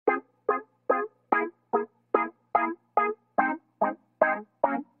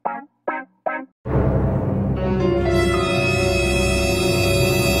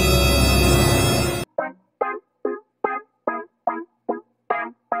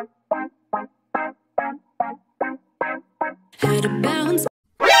better bounce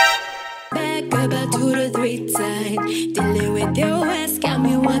back about 2 to 3 times. Dealing with your ass got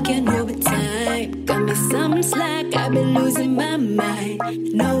me working overtime. Got me some slack, I've been losing my mind.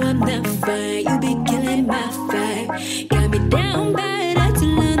 No, I'm not fine, you be killing my vibe. Got me down bad, I had to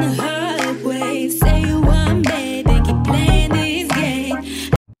learn the hard way. Say you want me, then keep playing these games.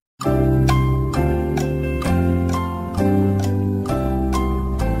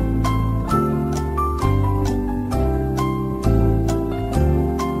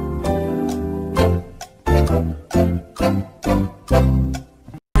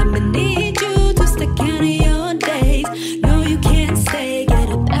 I'ma need you to start counting your days. No, you can't stay, get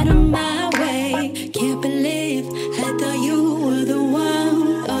up out of my way. Can't believe I thought you were the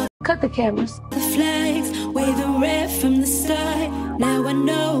one. Cut the cameras. The flags waving red from the start. Now I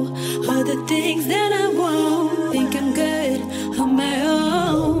know all the things that I won't. Think I'm good on my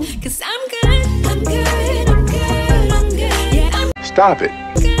own. Cause I'm good, I'm good, I'm good, I'm good. Yeah, I'm Stop it.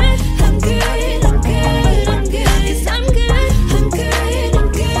 good, I'm good, I'm good, I'm good. Cause I'm good, I'm good,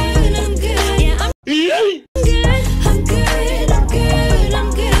 I'm good, I'm good. Yeah, I'm good, I'm good, I'm good, I'm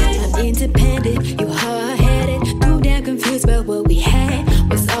good. I'm independent, you hard-headed. Too damn confused about what we had.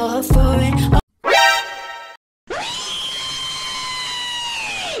 Was all for it.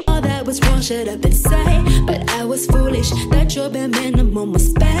 All that was wrong shut up inside. But I was foolish, that your bare minimum was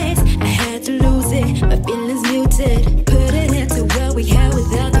space. I had to lose it, my feelings muted. Put it into what we had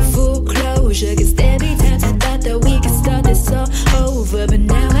without the full closure. Cause there be times I thought that we could start this all over. But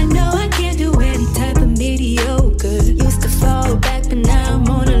now I know I can't do any type of mediocre. Used to fall back, but now I'm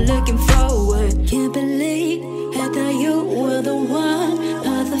on a looking forward. Can't believe I thought you were the one.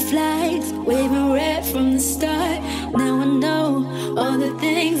 All the flags waving red from the start. Now I know all the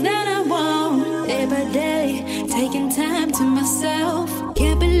things that I want. Day by day, taking time to myself.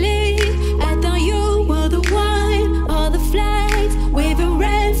 Can't believe I thought you were the one. All the flags waving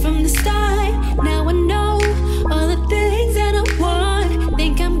red from the start. Now I know all the things that I want.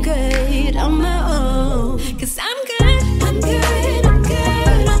 Think I'm good on my own. Cause I'm good, I'm good, I'm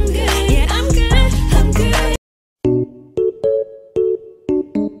good, I'm good. Yeah, I'm good, I'm good.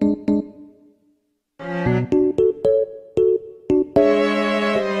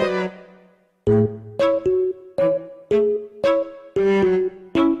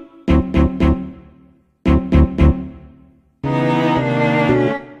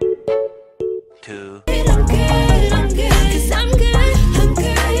 Two. I'm good, I'm good. Cause I'm good, I'm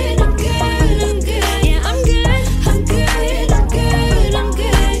good, I'm good, I'm good. Yeah, I'm good, I'm good, I'm good, I'm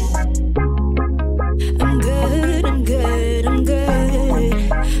good. I'm good, I'm good, I'm good.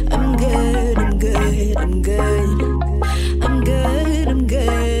 I'm good, I'm good, I'm good. I'm good, I'm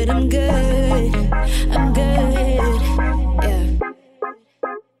good, I'm good. I'm good, yeah.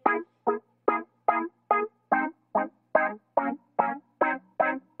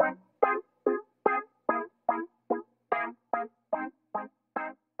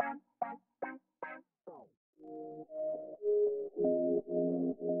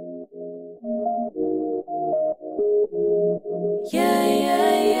 Yeah,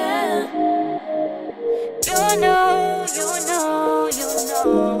 yeah, yeah. You know, you know, you know.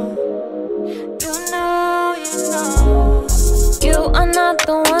 You know, you know. You are not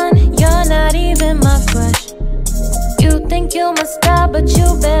the one, you're not even my crush. You think you my star, but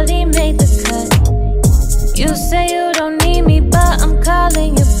you barely made the cut. You say you don't need me, but I'm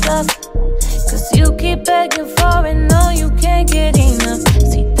calling you bluff. Cause you keep begging for it, no, you can't get enough.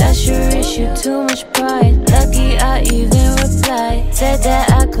 See, that's your issue, too much pride. Lucky I even replied. Said that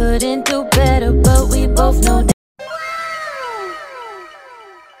I couldn't do better, but we both know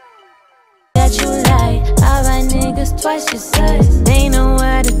that you lied. I buy niggas twice your size. They know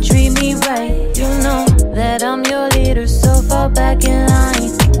how to treat me right. You know that I'm your leader, so fall back in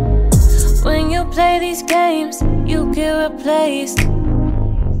line. When you play these games, you get replaced.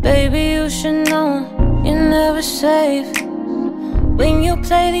 Baby, you should know you're never safe. When you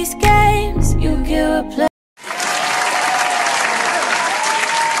play these games, you get replaced.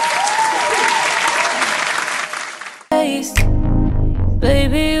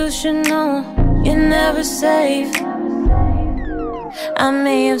 Baby, you should know you're never safe. I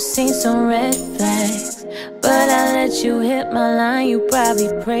may have seen some red flags, but I let you hit my line, you probably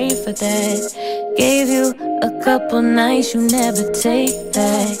prayed for that. Gave you a couple nights you never take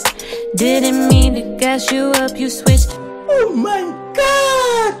back. Didn't mean to gas you up, you switched. Oh my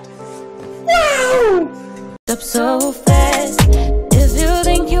God! Wow! Up so fast. If you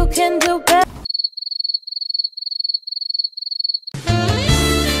think you can do better,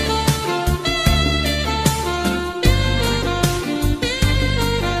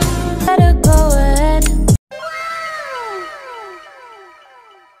 better go ahead.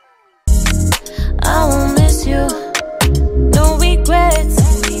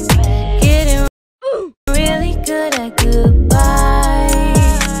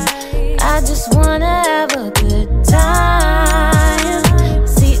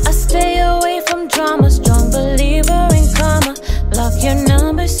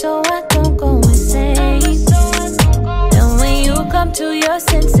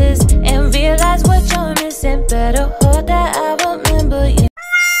 senses and realize what you're missing. Better hold that, I remember you.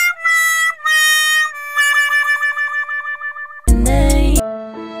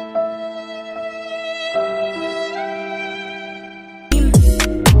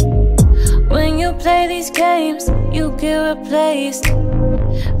 When you play these games, you get replaced.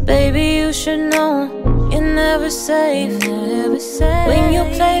 Baby, you should know you're never safe. When you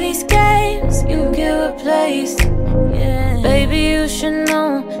play these games, you get replaced. Baby, you should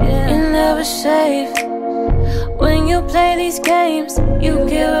know you're never safe. When you play these games, you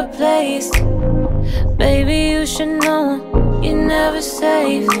get replaced. Baby, you should know you're never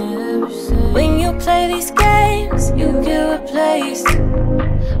safe. When you play these games, you get replaced.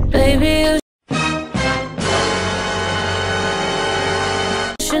 Baby, you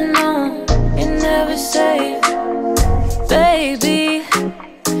should know you're never safe. Baby,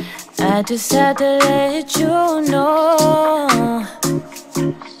 I just had to let you know.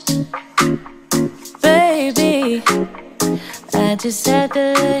 Baby, I just had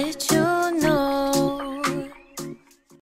to let you know.